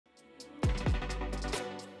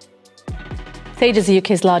Sage is the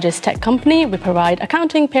UK's largest tech company. We provide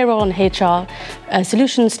accounting, payroll, and HR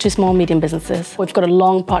solutions to small, medium businesses. We've got a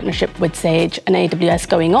long partnership with Sage and AWS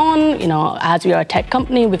going on. As we are a tech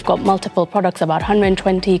company, we've got multiple products, about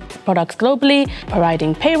 120 products globally,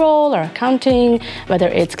 providing payroll or accounting, whether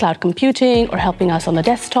it's cloud computing or helping us on the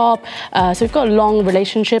desktop. So we've got a long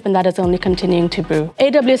relationship, and that is only continuing to brew.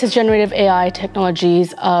 AWS's generative AI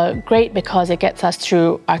technologies are great because it gets us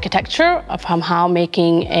through architecture from how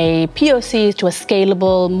making a POC to a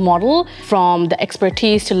scalable model, from the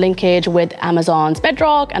expertise to linkage with Amazon's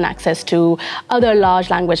Bedrock and access to other large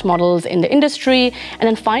language models in the industry. And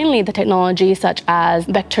then finally, the technology such as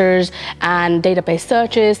vectors and database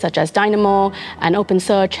searches such as Dynamo and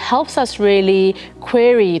OpenSearch helps us really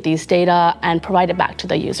query these data and provide it back to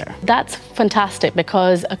the user. That's fantastic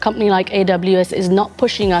because a company like AWS is not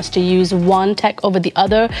pushing us to use one tech over the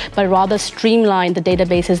other, but rather streamline the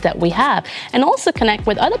databases that we have and also connect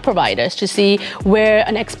with other providers to see where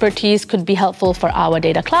an expertise could be helpful for our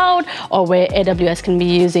data cloud or where AWS can be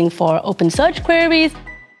using for OpenSearch queries.